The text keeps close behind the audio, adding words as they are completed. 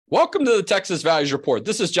Welcome to the Texas Values Report.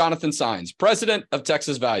 This is Jonathan Saenz, president of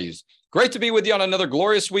Texas Values. Great to be with you on another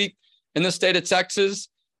glorious week in the state of Texas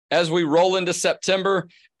as we roll into September.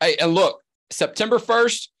 Hey, and look, September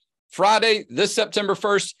 1st, Friday, this September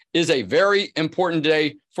 1st is a very important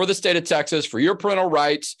day for the state of Texas, for your parental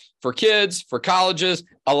rights, for kids, for colleges,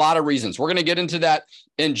 a lot of reasons. We're going to get into that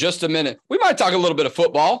in just a minute. We might talk a little bit of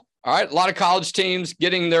football. All right. A lot of college teams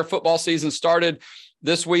getting their football season started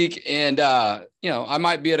this week. And, I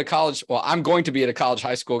might be at a college. Well, I'm going to be at a college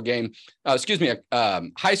high school game, a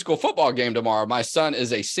high school football game tomorrow. My son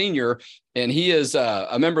is a senior and he is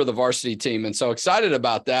a member of the varsity team. And so excited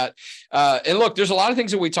about that. And look, there's a lot of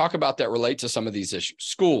things that we talk about that relate to some of these issues: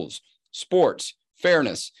 schools, sports,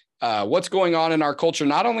 fairness, what's going on in our culture,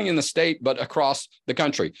 not only in the state, but across the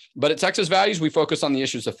country. But at Texas Values, we focus on the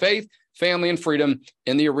issues of faith, family, and freedom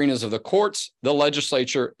in the arenas of the courts, the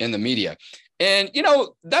legislature, and the media. And,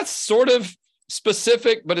 that's sort of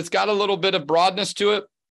specific, but it's got a little bit of broadness to it.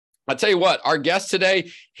 I'll tell you what, our guest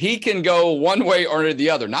today, he can go one way or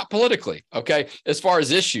the other, not politically, okay, as far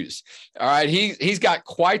as issues. All right, he's got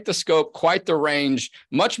quite the scope, quite the range,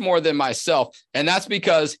 much more than myself. And that's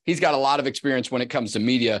because he's got a lot of experience when it comes to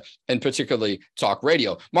media and particularly talk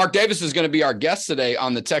radio. Mark Davis is going to be our guest today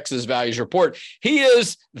on the Texas Values Report. He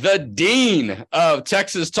is the dean of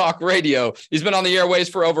Texas Talk Radio. He's been on the airways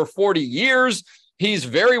for over 40 years. He's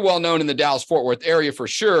very well known in the Dallas-Fort Worth area for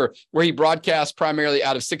sure, where he broadcasts primarily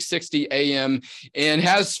out of 660 AM and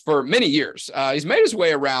has for many years. He's made his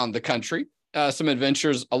way around the country, some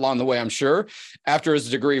adventures along the way, I'm sure, after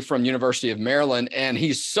his degree from University of Maryland. And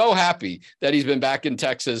he's so happy that he's been back in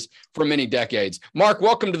Texas for many decades. Mark,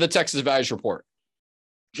 welcome to the Texas Values Report.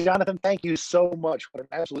 Jonathan, thank you so much. What an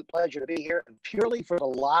absolute pleasure to be here. And purely for the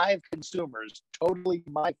live consumers, totally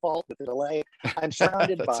my fault with the delay. I'm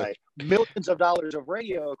surrounded by millions of dollars of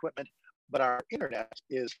radio equipment, but our internet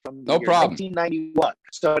is from the year 1991.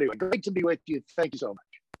 So anyway, great to be with you. Thank you so much.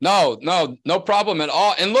 No problem at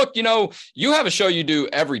all. And look, you have a show you do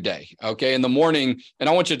every day, okay, in the morning. And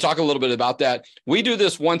I want you to talk a little bit about that. We do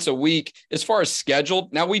this once a week as far as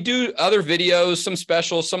scheduled. Now, we do other videos, some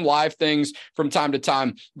specials, some live things from time to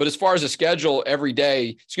time. But as far as a schedule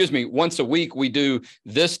once a week, we do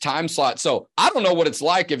this time slot. So I don't know what it's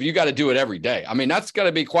like if you got to do it every day. I mean, that's going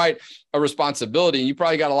to be quite a responsibility. And you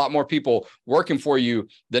probably got a lot more people working for you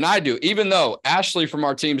than I do, even though Ashley from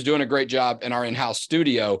our team is doing a great job in our in-house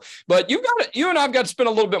studio. But you and I've got to spend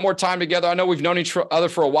a little bit more time together. I know we've known each other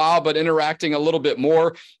for a while, but interacting a little bit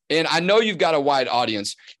more. And I know you've got a wide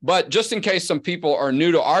audience, but just in case some people are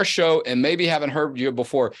new to our show and maybe haven't heard you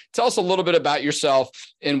before, tell us a little bit about yourself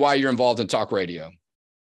and why you're involved in talk radio.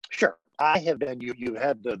 Sure. I have been, you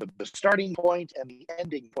had the starting point and the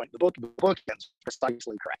ending point. The bookends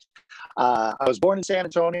precisely correct. I was born in San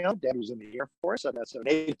Antonio. Dad was in the Air Force. So that's a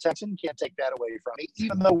native Texan. Can't take that away from me,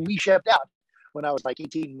 even though we shipped out when I was like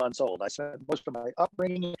 18 months old. I spent most of my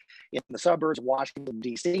upbringing in the suburbs of Washington,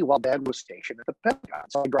 D.C., while Dad was stationed at the Pentagon.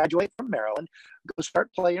 So I graduate from Maryland, go start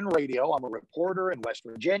playing radio. I'm a reporter in West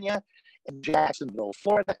Virginia, in Jacksonville,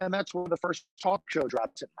 Florida, and that's where the first talk show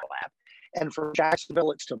drops in my lap. And from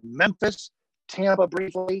Jacksonville, it's to Memphis, Tampa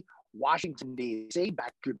briefly, Washington, D.C.,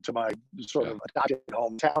 back to my sort of adopted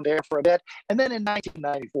hometown there for a bit. And then in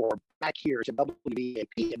 1994, back here to WBAP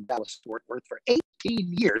in Dallas-Fort Worth for 18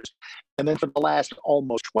 years. And then for the last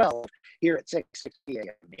almost 12 here at 660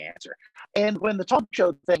 AM, The Answer. And when the talk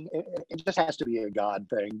show thing, it just has to be a God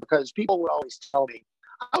thing, because people would always tell me,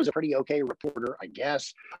 I was a pretty okay reporter, I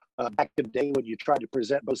guess, back in the day when you tried to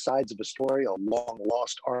present both sides of a story, a long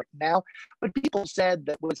lost art now. But people said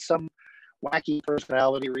that with some wacky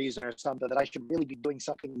personality reason or something, that I should really be doing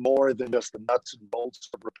something more than just the nuts and bolts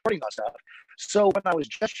of reporting on stuff. So when I was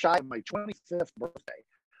just shy of my 25th birthday,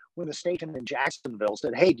 when the station in Jacksonville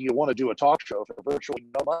said, "Hey, do you want to do a talk show for virtually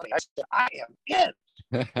no money?" I said, "I am in."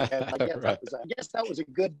 And I guess that was a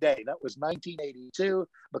good day. That was 1982,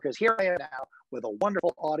 because here I am now with a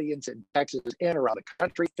wonderful audience in Texas and around the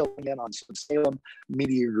country, filling in on some Salem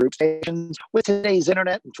Media Group stations. With today's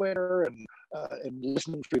internet and Twitter and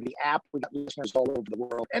listening through the app, we got listeners all over the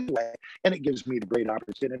world anyway, and it gives me the great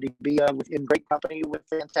opportunity to be in great company with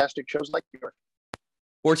fantastic shows like yours.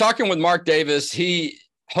 We're talking with Mark Davis. He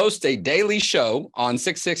hosts a daily show on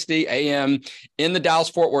 660 AM in the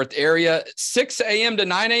Dallas-Fort Worth area, 6 a.m. to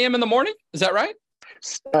 9 a.m. in the morning. Is that right?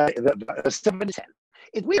 7 to 10.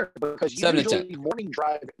 It's weird because 7 to 10. usually morning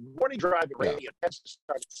drive radio tends to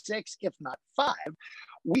start at 6, if not 5.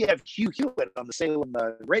 We have Hugh Hewitt on the Salem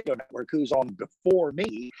radio network who's on before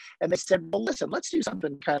me. And they said, well, listen, let's do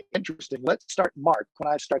something kind of interesting. Let's start Mark.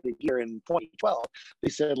 When I started here in 2012, they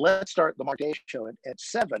said, let's start the Mark Day Show at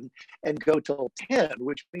 7 and go till 10,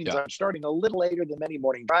 which means I'm starting a little later than many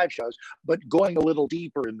morning drive shows, but going a little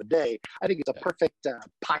deeper in the day. I think it's a perfect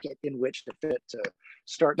pocket in which to fit to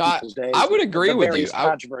start people's days. I would agree with you.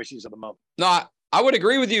 Controversies of the moment. No, I would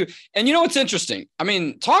agree with you. And you know what's interesting? I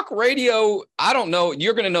mean, talk radio, I don't know,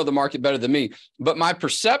 you're going to know the market better than me, but my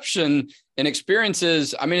perception and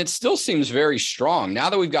experiences, I mean, it still seems very strong. Now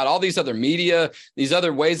that we've got all these other media, these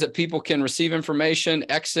other ways that people can receive information,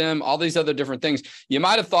 XM, all these other different things, you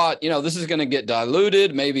might have thought, you know, this is going to get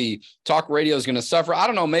diluted. Maybe talk radio is going to suffer. I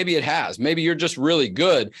don't know. Maybe it has. Maybe you're just really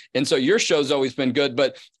good. And so your show's always been good.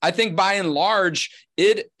 But I think by and large,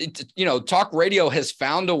 talk radio has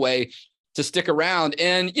found a way to stick around.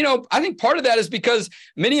 And, you know, I think part of that is because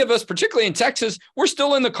many of us, particularly in Texas, we're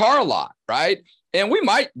still in the car a lot, right? And we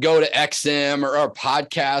might go to XM or our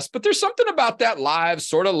podcast, but there's something about that live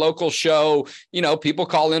sort of local show. You know, people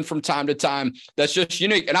call in from time to time. That's just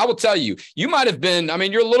unique. And I will tell you, you might have been, I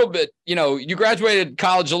mean, you're a little bit, you know, you graduated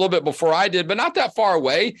college a little bit before I did, but not that far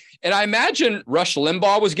away. And I imagine Rush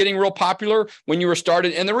Limbaugh was getting real popular when you were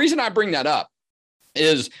started. And the reason I bring that up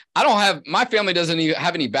is my family doesn't even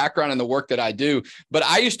have any background in the work that I do, but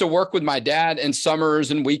I used to work with my dad in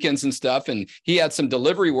summers and weekends and stuff. And he had some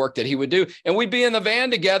delivery work that he would do. And we'd be in the van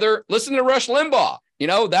together, listening to Rush Limbaugh. You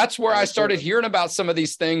know, that's where I started hearing about some of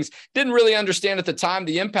these things. Didn't really understand at the time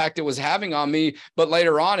the impact it was having on me, but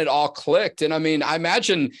later on it all clicked. And I mean, I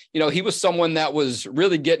imagine, you know, he was someone that was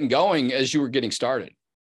really getting going as you were getting started.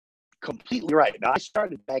 Completely right. Now, I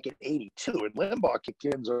started back in 82, and Limbaugh kicked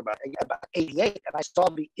in about 88, and I saw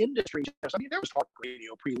the industry. I mean, there was talk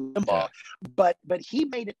radio pre-Limbaugh, but he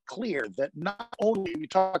made it clear that not only are you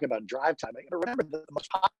talking about drive time, I remember the most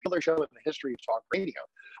popular show in the history of talk radio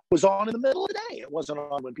was on in the middle of the day. It wasn't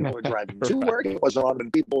on when people were driving to work. It wasn't on when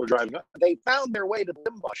people were driving up. They found their way to the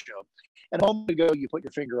Limbaugh show. And a moment ago, you put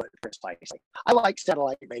your finger on it precisely. I like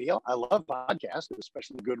satellite radio. I love podcasts,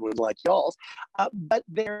 especially good ones like y'all's. But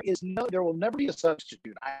there will never be a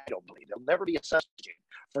substitute. I don't believe there'll never be a substitute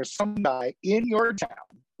for some guy in your town,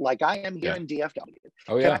 like I am here in DFW.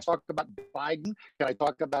 Can I talk about Biden? Can I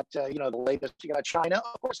talk about the latest? China?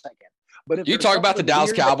 Of course I can. But if you talk about the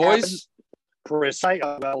Dallas Cowboys. Precise.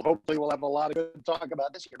 Well, hopefully we'll have a lot of good talk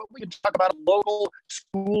about this year. But we can talk about a local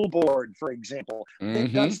school board, for example,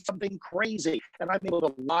 that does something crazy, and I'm able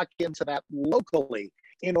to lock into that locally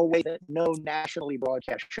in a way that no nationally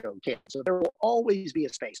broadcast show can. So there will always be a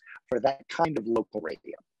space for that kind of local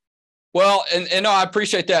radio. Well, and no, I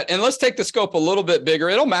appreciate that. And let's take the scope a little bit bigger.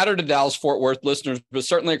 It'll matter to Dallas-Fort Worth listeners, but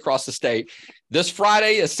certainly across the state. This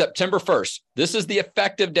Friday is September 1st. This is the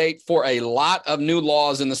effective date for a lot of new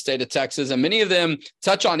laws in the state of Texas, and many of them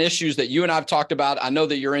touch on issues that you and I have talked about. I know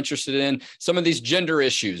that you're interested in some of these gender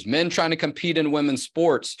issues, men trying to compete in women's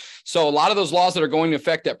sports. So a lot of those laws that are going into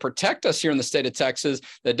effect that protect us here in the state of Texas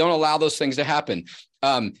that don't allow those things to happen.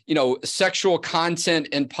 Sexual content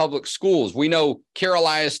in public schools. We know Carroll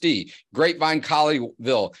ISD, Grapevine,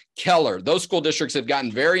 Colleyville, Keller, those school districts have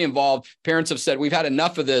gotten very involved. Parents have said, we've had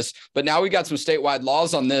enough of this, but now we got some statewide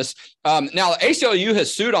laws on this. Now, ACLU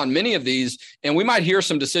has sued on many of these, and we might hear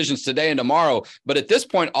some decisions today and tomorrow. But at this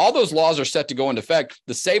point, all those laws are set to go into effect.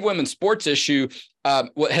 The Save Women's Sports issue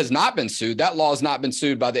has not been sued. That law has not been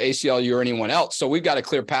sued by the ACLU or anyone else. So we've got a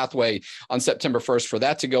clear pathway on September 1st for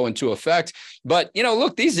that to go into effect. But,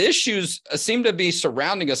 look, these issues seem to be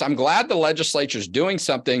surrounding us. I'm glad the legislature is doing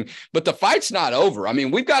something, but the fight's not over. I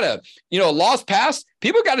mean, we've got to, laws passed.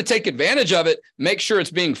 People got to take advantage of it, make sure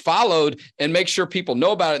it's being followed, and make sure people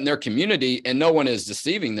know about it in their community and no one is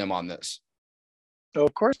deceiving them on this. Oh,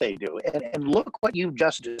 of course they do. And look what you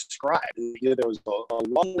just described. There was a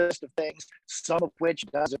long list of things, some of which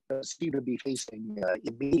doesn't seem to be facing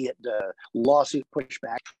immediate lawsuit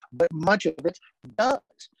pushback, but much of it does.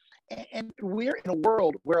 And we're in a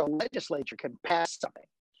world where a legislature can pass something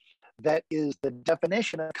that is the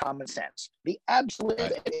definition of common sense. The absolute,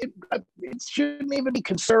 it shouldn't even be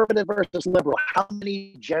conservative versus liberal. How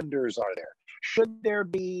many genders are there? Should there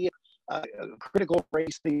be a critical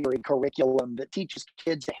race theory curriculum that teaches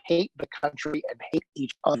kids to hate the country and hate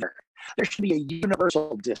each other? There should be a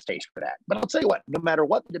universal distaste for that. But I'll tell you what, no matter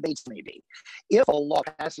what the debates may be, if a law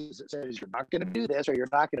passes that says you're not going to do this or you're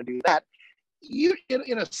not going to do that,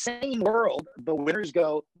 in a sane world, the winners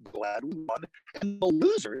go, glad we won, and the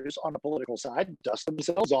losers on the political side dust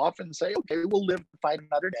themselves off and say, okay, we'll live to fight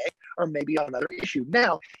another day, or maybe on another issue.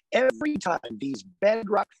 Now, every time these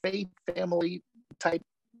bedrock faith family type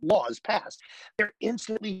laws pass, they're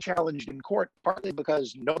instantly challenged in court, partly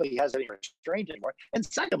because nobody has any restraint anymore, and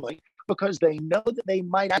secondly, because they know that they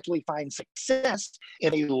might actually find success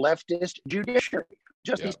in a leftist judiciary.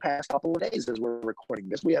 Just these past couple of days, as we're recording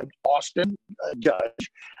this, we had an Austin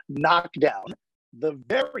judge knock down the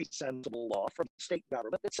very sensible law from the state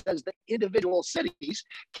government that says that individual cities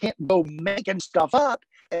can't go making stuff up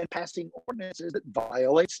and passing ordinances that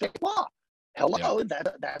violate state law. Hello,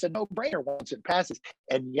 that's a no-brainer once it passes.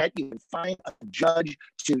 And yet you can find a judge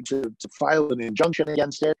to file an injunction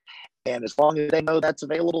against it. And as long as they know that's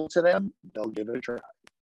available to them, they'll give it a try.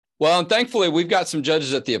 Well, and thankfully, we've got some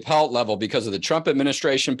judges at the appellate level because of the Trump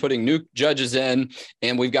administration putting new judges in,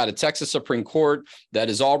 and we've got a Texas Supreme Court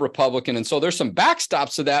that is all Republican. And so there's some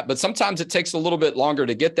backstops to that, but sometimes it takes a little bit longer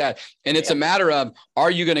to get that. And it's a matter of,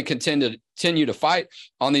 are you going to continue to fight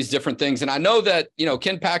on these different things? And I know that,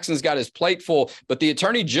 Ken Paxton's got his plate full, but the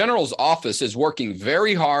Attorney General's office is working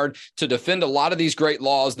very hard to defend a lot of these great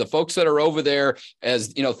laws. The folks that are over there,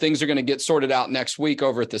 as things are going to get sorted out next week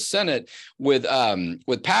over at the Senate with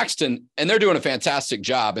Paxton, and they're doing a fantastic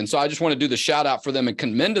job. And so I just want to do the shout out for them and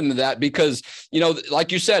commend them to that because,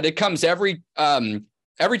 like you said, it comes every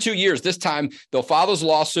 2 years. This time they'll file those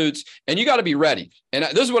lawsuits, and you got to be ready. And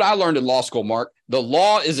this is what I learned in law school, Mark. The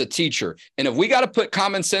law is a teacher. And if we got to put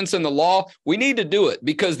common sense in the law, we need to do it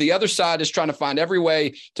because the other side is trying to find every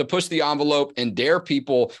way to push the envelope and dare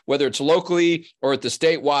people, whether it's locally or at the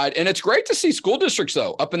statewide. And it's great to see school districts,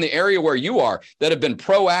 though, up in the area where you are that have been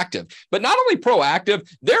proactive. But not only proactive,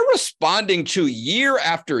 they're responding to year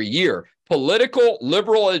after year political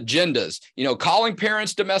liberal agendas, calling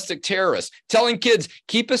parents domestic terrorists, telling kids,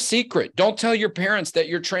 keep a secret. Don't tell your parents that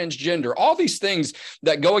you're transgender, all these things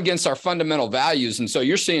that go against our fundamental values. And so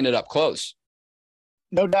you're seeing it up close.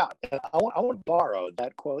 No doubt. I want to borrow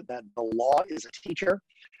that quote that the law is a teacher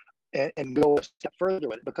and go a step further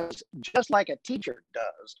with it, because just like a teacher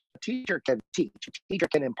does, a teacher can teach, a teacher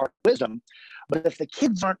can impart wisdom, but if the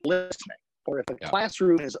kids aren't listening, or if the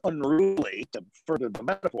classroom is unruly, to further the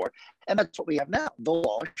metaphor, and that's what we have now. The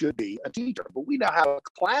law should be a teacher, but we now have a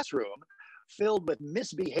classroom filled with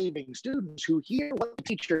misbehaving students who hear what the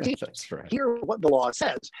teacher teaches, hear what the law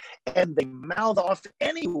says, and they mouth off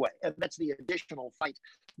anyway. And that's the additional fight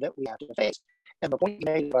that we have to face. And the point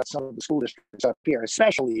you made about some of the school districts up here,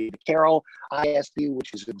 especially the Carroll ISD,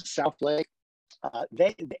 which is in Southlake,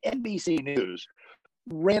 the NBC News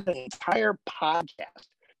ran an entire podcast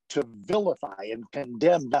to vilify and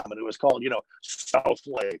condemn them. And it was called,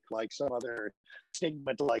 Southlake, like some other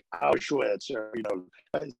stigma, like Auschwitz, or,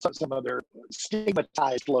 some other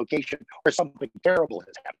stigmatized location where something terrible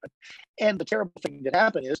has happened. And the terrible thing that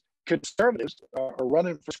happened is conservatives are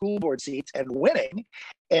running for school board seats and winning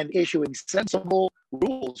and issuing sensible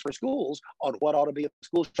rules for schools on what ought to be at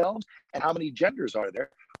school shelves and how many genders are there,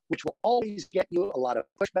 which will always get you a lot of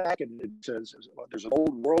pushback. And there's an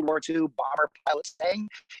old World War II bomber pilot saying,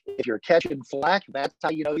 if you're catching flack, that's how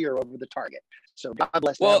you know you're over the target. So God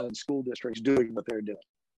bless them and school districts doing what they're doing.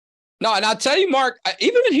 No, and I'll tell you, Mark,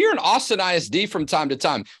 even here in Austin ISD from time to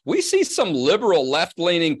time, we see some liberal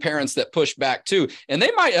left-leaning parents that push back too. And they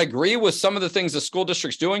might agree with some of the things the school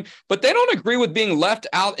district's doing, but they don't agree with being left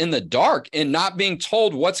out in the dark and not being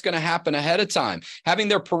told what's going to happen ahead of time, having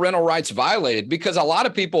their parental rights violated, because a lot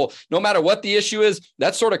of people, no matter what the issue is,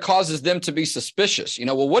 that sort of causes them to be suspicious.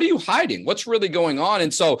 Well, what are you hiding? What's really going on?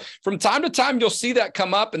 And so from time to time, you'll see that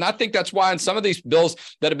come up. And I think that's why in some of these bills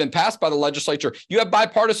that have been passed by the legislature, you have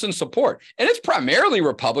bipartisan support. And it's primarily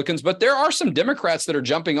Republicans, but there are some Democrats that are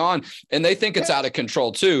jumping on and they think it's out of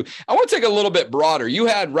control too. I want to take a little bit broader. You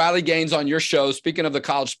had Riley Gaines on your show. Speaking of the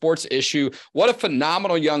college sports issue, what a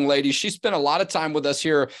phenomenal young lady. She spent a lot of time with us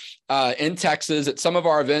here in Texas at some of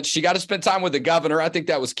our events. She got to spend time with the governor. I think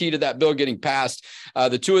that was key to that bill getting passed,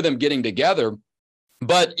 the two of them getting together.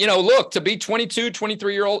 But, look, to be 22,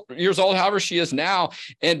 23 years old, however she is now,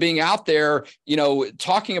 and being out there,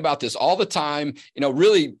 talking about this all the time,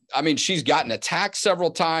 really, I mean, she's gotten attacked several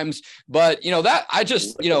times, but, that I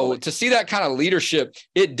just, to see that kind of leadership,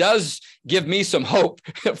 it does give me some hope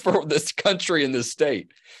for this country and this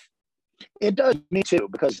state. It does me too,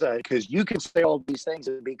 because you can say all these things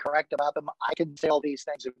and be correct about them. I can say all these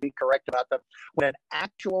things and be correct about them. When an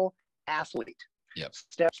actual athlete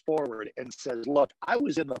steps forward and says, look, I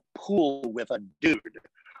was in the pool with a dude.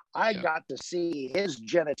 I got to see his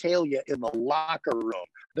genitalia in the locker room,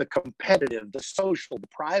 the competitive, the social, the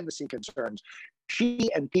privacy concerns. she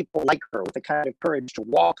and people like her with the kind of courage to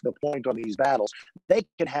walk the point on these battles, they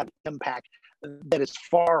can have impact that is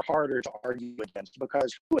far harder to argue against,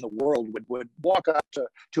 because who in the world would walk up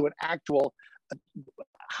to an actual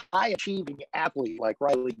high achieving athlete like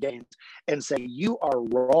Riley Gaines and say, you are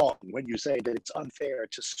wrong when you say that it's unfair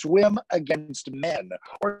to swim against men,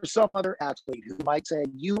 or some other athlete who might say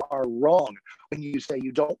you are wrong when you say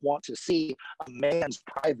you don't want to see a man's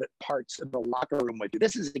private parts in the locker room with you.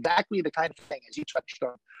 This is exactly the kind of thing, as you touched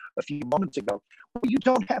on a few moments ago, you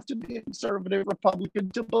don't have to be a conservative Republican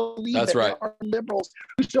to believe That's that right. there are liberals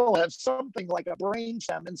who still have something like a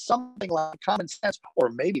brainstem and something like common sense, or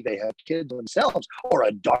maybe they have kids themselves or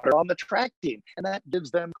a daughter on the track team, and that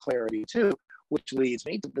gives them clarity too. Which leads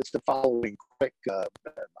me to the following quick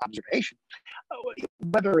observation.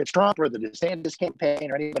 Whether it's Trump or the DeSantis campaign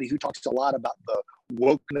or anybody who talks a lot about the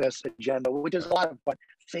wokeness agenda, which is a lot of what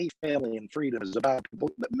faith, family, and freedom is about, but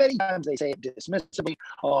many times they say it dismissively.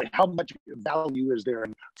 Oh, how much value is there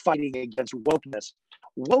in fighting against wokeness?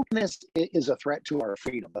 Wokeness is a threat to our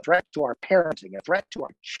freedom, a threat to our parenting, a threat to our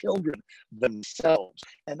children themselves.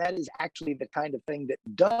 And that is actually the kind of thing that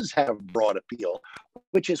does have broad appeal,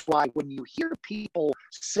 which is why when you hear people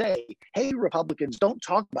say, hey, Republicans, don't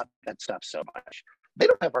talk about that stuff so much, they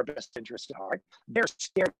don't have our best interests at heart. They're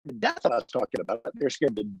scared to death of us talking about it. They're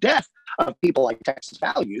scared to death of people like Texas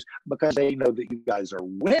Values, because they know that you guys are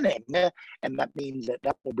winning. And that means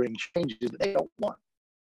that will bring changes that they don't want.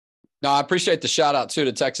 No, I appreciate the shout out too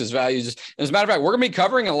to Texas Values. As a matter of fact, we're going to be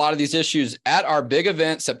covering a lot of these issues at our big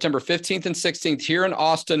event, September 15th and 16th here in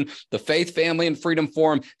Austin, the Faith, Family, and Freedom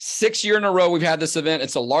Forum. 6 years in a row we've had this event.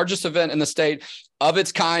 It's the largest event in the state of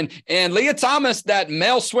its kind. And Leah Thomas, that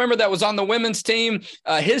male swimmer that was on the women's team,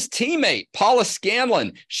 his teammate, Paula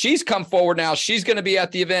Scanlon, she's come forward now. She's going to be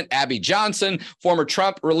at the event. Abby Johnson, former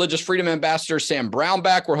Trump Religious Freedom Ambassador Sam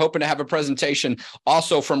Brownback. We're hoping to have a presentation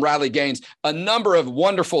also from Riley Gaines, a number of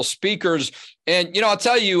wonderful speakers. And, I'll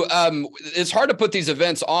tell you, it's hard to put these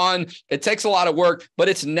events on. It takes a lot of work, but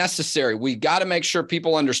it's necessary. We got to make sure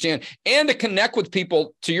people understand and to connect with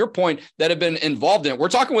people, to your point, that have been involved in it. We're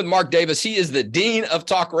talking with Mark Davis. He is the Dean of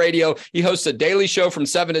Talk Radio. He hosts a daily show from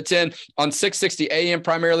 7 to 10 on 660 AM,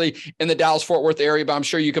 primarily in the Dallas-Fort Worth area, but I'm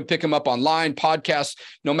sure you can pick him up online, podcasts,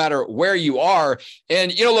 no matter where you are.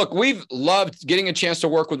 And, look, we've loved getting a chance to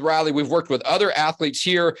work with Riley. We've worked with other athletes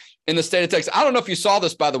here in the state of Texas. I don't know if you saw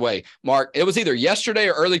this, by the way, Mark. It was either yesterday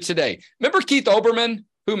or early today. Remember Keith Olbermann?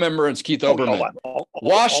 Who remembers Keith Olbermann?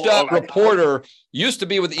 Washed up reporter, used to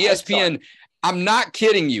be with ESPN. I'm not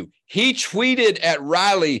kidding you. He tweeted at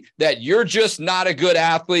Riley that you're just not a good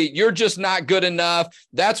athlete. You're just not good enough.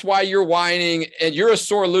 That's why you're whining and you're a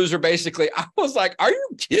sore loser, basically. I was like, are you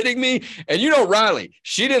kidding me? And Riley,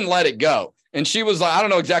 she didn't let it go. And she was like, I don't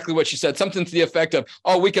know exactly what she said, something to the effect of,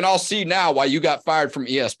 oh, we can all see now why you got fired from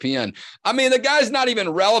ESPN. I mean, the guy's not even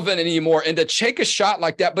relevant anymore. And to take a shot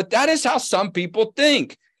like that, but that is how some people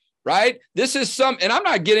think, right? This is and I'm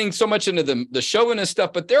not getting so much into the chauvinist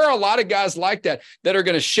stuff, but there are a lot of guys like that are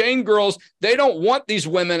going to shame girls. They don't want these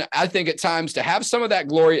women, I think, at times to have some of that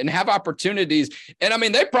glory and have opportunities. And I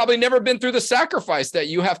mean, they've probably never been through the sacrifice that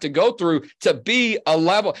you have to go through to be a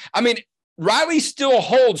level. I mean, Riley still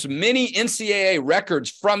holds many NCAA records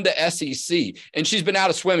from the SEC, and she's been out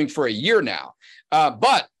of swimming for a year now.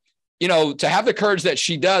 But, to have the courage that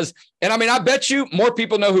she does, and I mean, I bet you more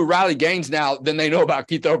people know who Riley Gaines now than they know about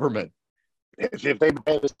Keith Olbermann. If they've been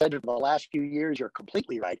paying attention for the last few years, you're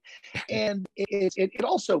completely right. And it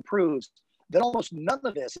also proves that almost none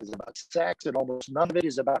of this is about sex and almost none of it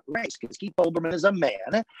is about race, because Keith Olbermann is a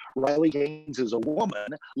man, Riley Gaines is a woman.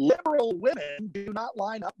 Liberal women do not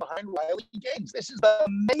line up behind Riley Gaines. This is the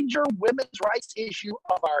major women's rights issue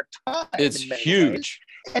of our time. It's huge.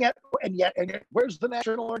 And yet, where's the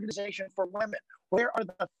National Organization for Women? Where are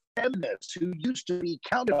the feminists who used to be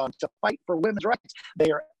counted on to fight for women's rights?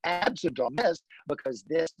 They are absent on this because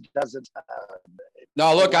this doesn't.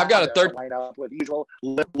 No, look, I've got a line up with usual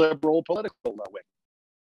liberal political wing.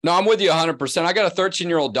 No, I'm with you 100%. I got a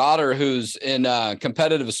 13-year-old daughter who's in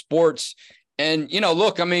competitive sports. And,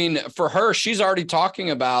 look, I mean, for her, she's already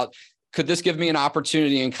talking about, could this give me an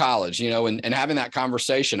opportunity in college, and having that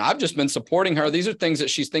conversation. I've just been supporting her. These are things that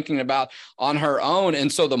she's thinking about on her own.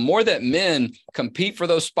 And so the more that men compete for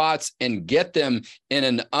those spots and get them in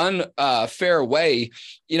an unfair way,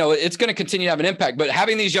 it's going to continue to have an impact. But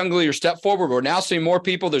having these young leaders step forward, we're now seeing more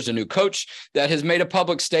people. There's a new coach that has made a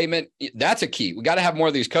public statement. That's a key. We got to have more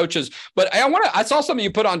of these coaches. But I saw something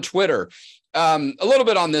you put on Twitter. a little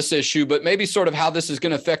bit on this issue, but maybe sort of how this is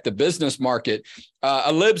going to affect the business market.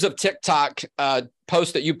 A Libs of TikTok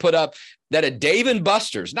post that you put up that a Dave &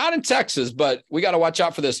 Buster's, not in Texas, but we got to watch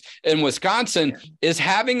out for this, in Wisconsin, is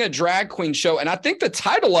having a drag queen show. And I think the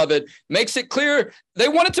title of it makes it clear they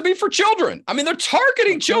want it to be for children. I mean, they're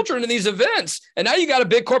targeting children in these events. And now you got a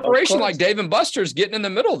big corporation like Dave & Buster's getting in the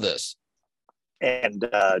middle of this. And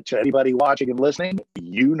to anybody watching and listening,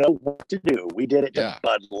 you know what to do. We did it to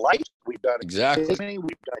Bud Light. We've done it exactly. to Disney.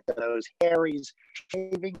 We've done it to those Harry's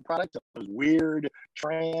shaving products, those weird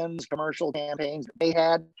trans commercial campaigns that they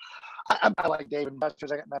had. I like Dave &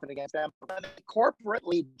 Buster's. I got nothing against them. But they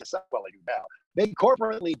corporately decide, well, I do now. They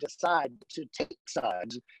corporately decide to take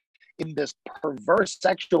sides in this perverse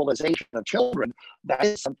sexualization of children. That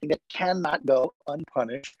is something that cannot go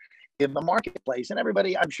unpunished in the marketplace. And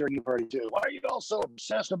everybody, I'm sure you've heard it too. Why are you all so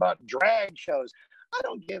obsessed about drag shows? I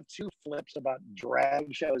don't give two flips about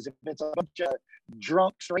drag shows. If it's a bunch of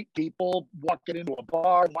drunk straight people walking into a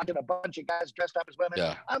bar and watching a bunch of guys dressed up as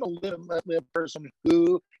women, I'm a live person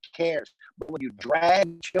who cares. But when you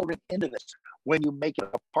drag children into this, when you make it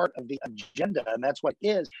a part of the agenda, and that's what it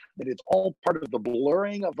is, that it's all part of the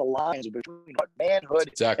blurring of the lines between what manhood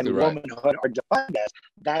and womanhood are defined as,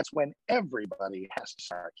 that's when everybody has to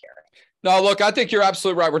start caring. No, look, I think you're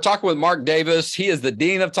absolutely right. We're talking with Mark Davis. He is the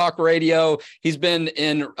Dean of Talk Radio. He's been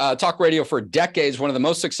in talk radio for decades, one of the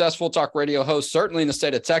most successful talk radio hosts, certainly in the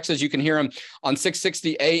state of Texas. You can hear him on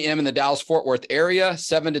 660 AM in the Dallas-Fort Worth area,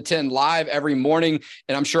 7 to 10 live every morning,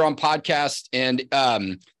 and I'm sure on podcast and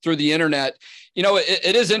through the internet. You know,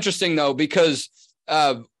 it is interesting, though, because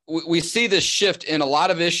we see this shift in a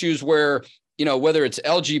lot of issues where, you know, whether it's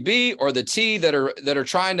LGB or the T that are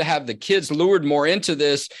trying to have the kids lured more into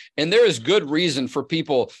this. And there is good reason for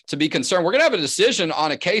people to be concerned. We're going to have a decision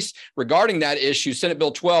on a case regarding that issue. Senate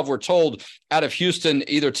Bill 12, we're told, out of Houston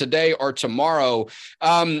either today or tomorrow.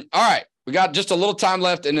 All right. We got just a little time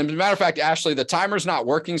left. And as a matter of fact, Ashley, the timer's not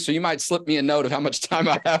working. So you might slip me a note of how much time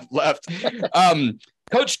I have left.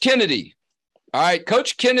 Coach Kennedy. All right.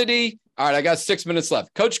 Coach Kennedy. All right. I got 6 minutes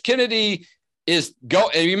left. Coach Kennedy and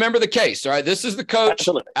you remember the case, all right? This is the coach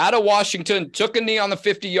out of Washington, took a knee on the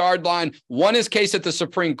 50-yard line, won his case at the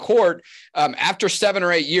Supreme Court after 7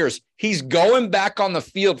 or 8 years. He's going back on the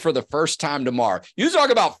field for the first time tomorrow. You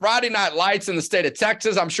talk about Friday Night Lights in the state of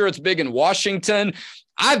Texas. I'm sure it's big in Washington.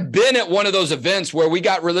 I've been at one of those events where we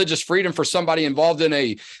got religious freedom for somebody involved in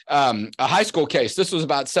a high school case. This was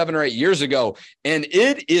about 7 or 8 years ago, and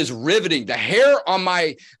it is riveting. The hair on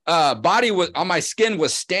my on my skin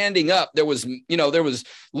was standing up. There was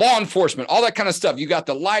law enforcement, all that kind of stuff. You got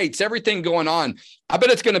the lights, everything going on. I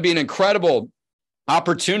bet it's going to be an incredible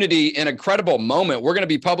opportunity, an incredible moment. We're going to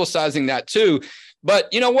be publicizing that too.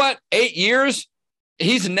 But you know what? 8 years.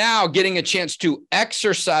 He's now getting a chance to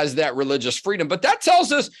exercise that religious freedom. But that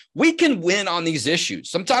tells us we can win on these issues.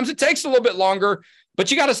 Sometimes it takes a little bit longer, but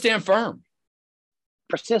you got to stand firm.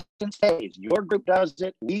 Persistence pays. Your group does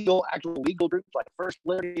it. Actual legal groups like First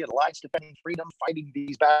Liberty and Alliance Defending Freedom fighting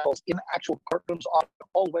these battles in actual courtrooms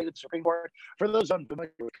all the way to the Supreme Court. For those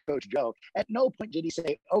unfamiliar with Coach Joe, at no point did he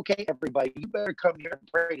say, okay, everybody, you better come here and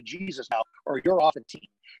pray to Jesus now, or you're off the team.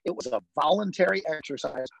 It was a voluntary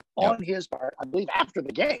exercise on his part, I believe, after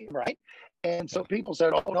the game, right? And so people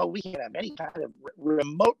said, oh, no, we can't have any kind of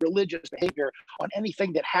remote religious behavior on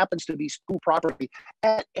anything that happens to be school property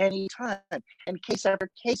at any time. And case after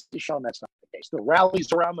case has shown that's not the case. The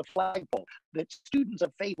rallies around the flagpole that students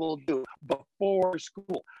of faith will do before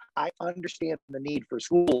school. I understand the need for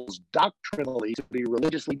schools doctrinally to be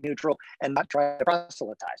religiously neutral and not try to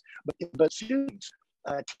proselytize. But students,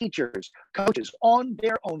 teachers, coaches on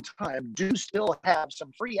their own time do still have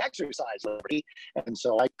some free exercise liberty. And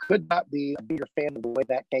so I could not be a bigger fan of the way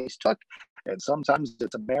that case took. And sometimes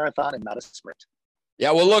it's a marathon and not a sprint. Yeah,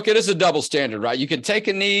 well, look, it is a double standard, right? You can take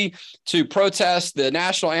a knee to protest the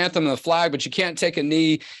national anthem and the flag, but you can't take a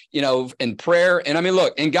knee, in prayer. And I mean,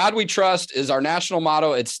 look, in God we trust is our national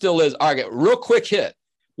motto. It still is. All right, real quick hit.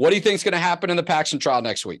 What do you think is going to happen in the Paxton trial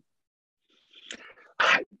next week?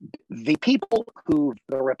 The people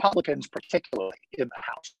the Republicans particularly in the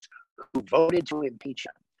House, who voted to impeach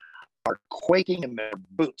him, are quaking in their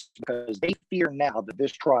boots because they fear now that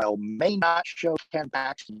this trial may not show Ken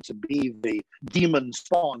Paxton to be the demon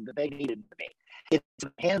spawn that they needed to be. It's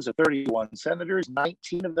in the hands of 31 senators,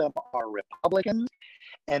 19 of them are Republicans,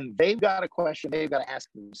 and they've got a question they've got to ask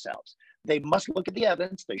themselves. They must look at the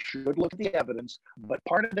evidence. They should look at the evidence. But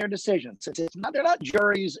part of their decision, since they're not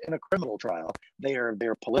juries in a criminal trial, they're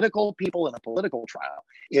political people in a political trial.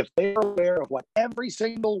 If they're aware of what every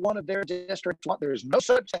single one of their districts want, there's no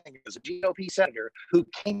such thing as a GOP senator who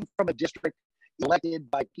came from a district elected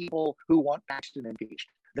by people who want Paxton impeached.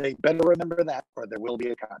 They better remember that, or there will be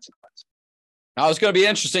a consequence. Now, it's going to be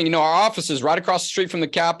interesting. You know, our office is right across the street from the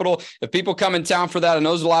Capitol. If people come in town for that, I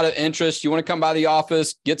know there's a lot of interest. You want to come by the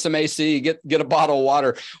office, get some AC, get a bottle of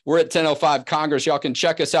water. We're at 1005 Congress. Y'all can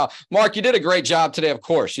check us out. Mark, you did a great job today, of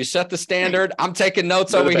course. You set the standard. I'm taking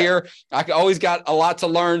notes over here. I always got a lot to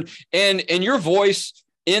learn. And your voice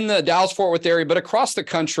in the Dallas-Fort Worth area, but across the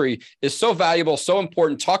country is so valuable, so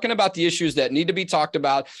important, talking about the issues that need to be talked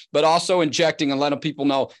about, but also injecting and letting people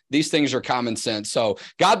know these things are common sense. So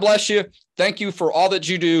God bless you. Thank you for all that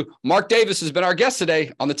you do. Mark Davis has been our guest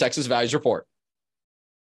today on the Texas Values Report.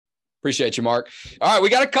 Appreciate you, Mark. All right, we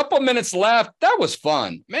got a couple minutes left. That was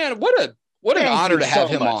fun. Man, what an honor to have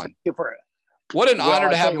him on. What an honor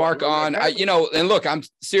to have Mark on. And look, I'm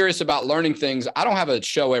serious about learning things. I don't have a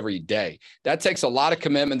show every day. That takes a lot of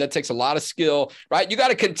commitment. That takes a lot of skill, right? You got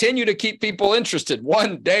to continue to keep people interested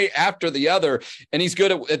one day after the other. And he's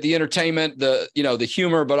good at the entertainment, the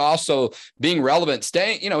humor, but also being relevant.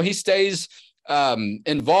 He stays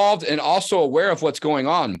involved and also aware of what's going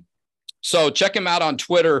on. So check him out on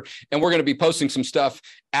Twitter, and we're going to be posting some stuff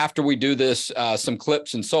after we do this, some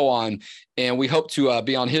clips and so on. And we hope to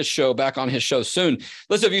be back on his show soon.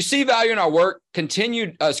 Listen, if you see value in our work,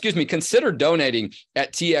 consider donating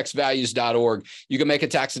at txvalues.org. You can make a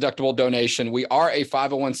tax-deductible donation. We are a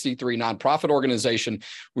 501c3 nonprofit organization.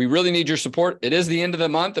 We really need your support. It is the end of the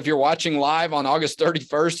month. If you're watching live on August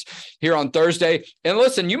 31st here on Thursday, and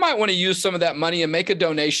listen, you might want to use some of that money and make a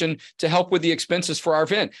donation to help with the expenses for our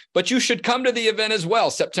event. But you should come to the event as well,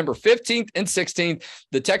 September 15th and 16th,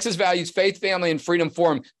 the Texas Values Faith, Family, and Freedom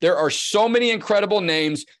Forum. There are so many incredible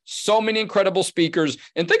names, so many incredible speakers.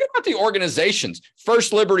 And think about the organizations: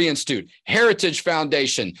 First Liberty Institute, Heritage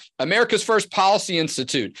Foundation, America's First Policy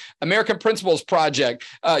Institute, American Principles Project,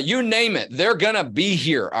 you name it. They're going to be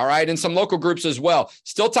here, all right, and some local groups as well.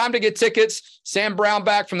 Still time to get tickets. Sam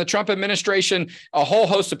Brownback from the Trump administration, a whole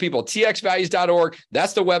host of people. txvalues.org,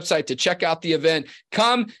 that's the website to check out the event.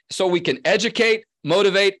 Come so we can educate,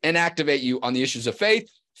 motivate, and activate you on the issues of faith,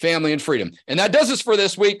 family, and freedom. And that does us for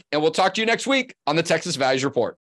this week, and we'll talk to you next week on the Texas Values Report.